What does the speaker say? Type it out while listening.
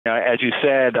As you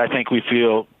said, I think we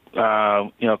feel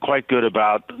quite good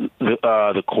about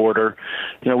the quarter.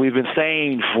 We've been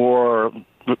saying for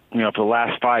the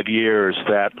last 5 years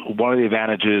that one of the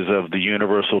advantages of the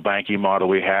universal banking model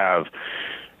we have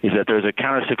is that there's a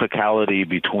countercyclicality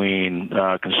between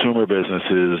consumer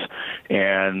businesses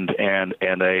and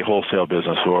a wholesale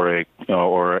business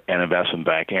or an investment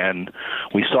bank, and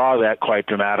we saw that quite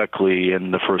dramatically in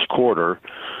the first quarter,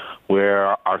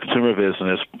 where our consumer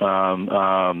business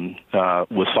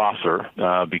was softer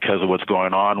because of what's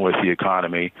going on with the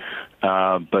economy,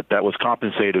 but that was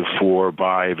compensated for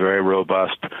by a very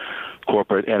robust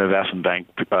corporate and investment bank,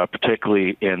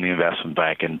 particularly in the investment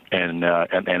bank, and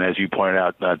as you pointed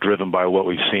out, driven by what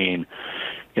we've seen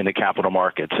in the capital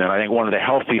markets. And I think one of the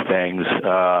healthy things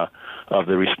of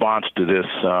the response to this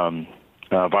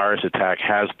virus attack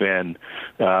has been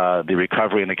the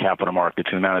recovery in the capital markets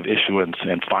and the amount of issuance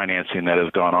and financing that has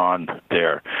gone on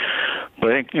there.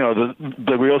 But I think,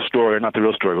 the real story, not the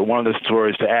real story, but one of the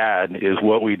stories to add is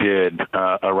what we did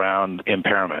around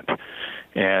impairment.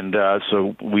 And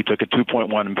so we took a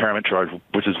 2.1 impairment charge,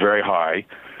 which is very high.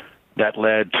 That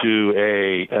led to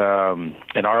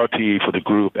an ROTE for the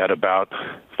group at about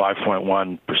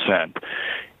 5.1%.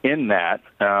 In that,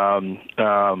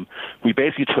 we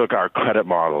basically took our credit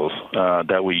models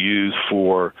that we use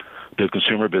for the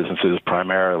consumer businesses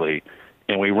primarily,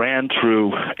 and we ran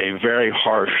through a very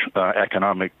harsh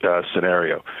economic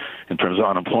scenario in terms of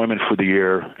unemployment for the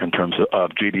year, in terms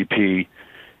of GDP,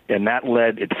 and that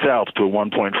led itself to a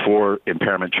 1.4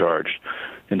 impairment charge.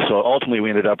 And so ultimately we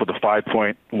ended up with a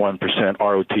 5.1%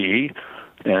 ROTE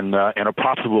and a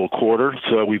profitable quarter.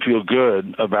 So we feel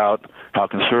good about how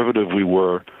conservative we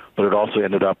were, but it also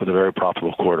ended up with a very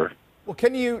profitable quarter. Well,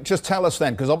 can you just tell us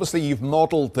then, because obviously you've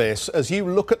modelled this, as you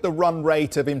look at the run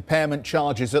rate of impairment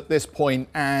charges at this point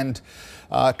and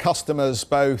customers,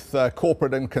 both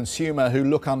corporate and consumer, who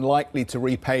look unlikely to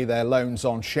repay their loans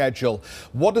on schedule,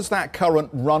 what does that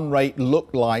current run rate look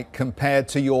like compared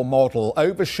to your model?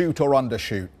 Overshoot or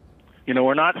undershoot?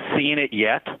 We're not seeing it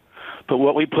yet, but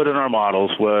what we put in our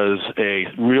models was a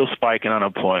real spike in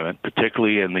unemployment,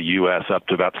 particularly in the U.S., up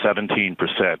to about 17%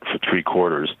 for 3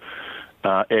 quarters.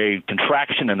 A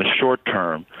contraction in the short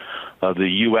term of the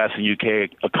U.S. and U.K.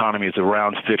 economies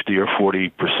around 50 or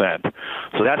 40%.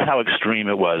 So that's how extreme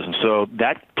it was. And so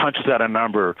that punches out a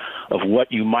number of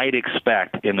what you might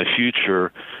expect in the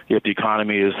future if the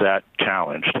economy is that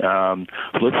challenged. So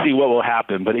let's see what will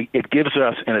happen. But it gives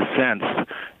us, in a sense,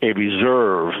 a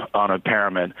reserve on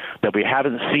impairment that we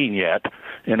haven't seen yet.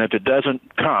 And if it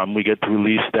doesn't come, we get to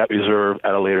release that reserve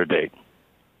at a later date.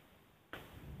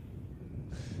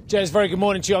 Jes, very good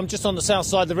morning to you. I'm just on the south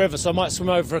side of the river, so I might swim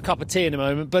over for a cup of tea in a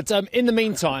moment. But in the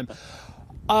meantime,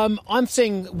 I'm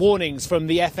seeing warnings from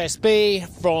the FSB,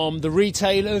 from the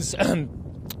retailers,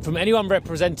 from anyone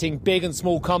representing big and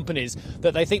small companies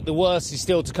that they think the worst is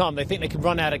still to come. They think they could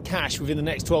run out of cash within the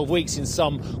next 12 weeks in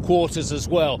some quarters as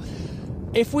well.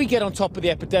 If we get on top of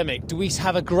the epidemic, do we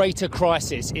have a greater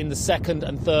crisis in the second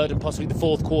and third and possibly the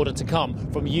fourth quarter to come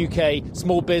from UK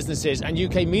small businesses and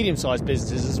UK medium-sized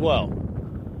businesses as well?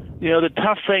 The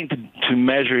tough thing to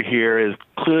measure here is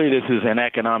clearly this is an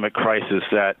economic crisis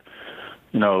that,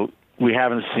 we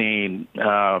haven't seen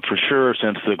for sure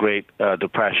since the Great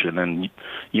Depression, and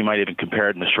you might even compare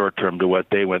it in the short term to what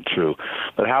they went through.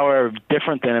 But however,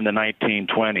 different than in the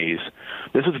 1920s,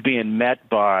 this is being met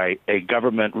by a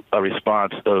government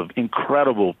response of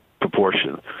incredible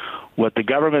proportion. What the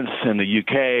governments in the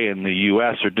UK and the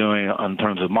US are doing in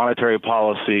terms of monetary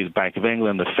policy, the Bank of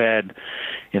England, the Fed,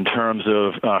 in terms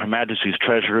of Her Majesty's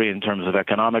Treasury, in terms of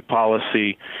economic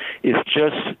policy, it's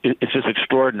just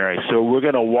extraordinary. So we're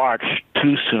going to watch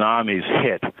 2 tsunamis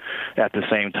hit at the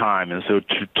same time. And so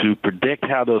to predict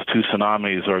how those 2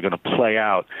 tsunamis are going to play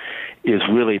out is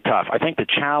really tough. I think the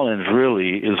challenge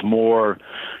really is more,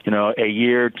 a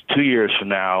year, 2 years from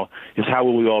now, is how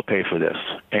will we all pay for this?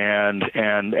 And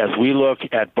as we look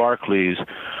at Barclays,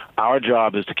 our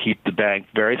job is to keep the bank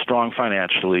very strong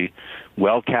financially,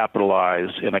 well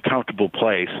capitalized, in a comfortable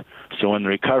place, so when the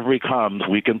recovery comes,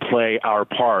 we can play our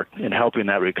part in helping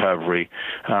that recovery,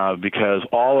 because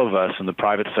all of us in the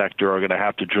private sector are going to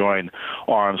have to join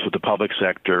arms with the public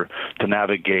sector to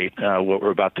navigate what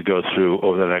we're about to go through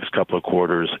over the next couple of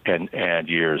quarters and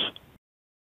years.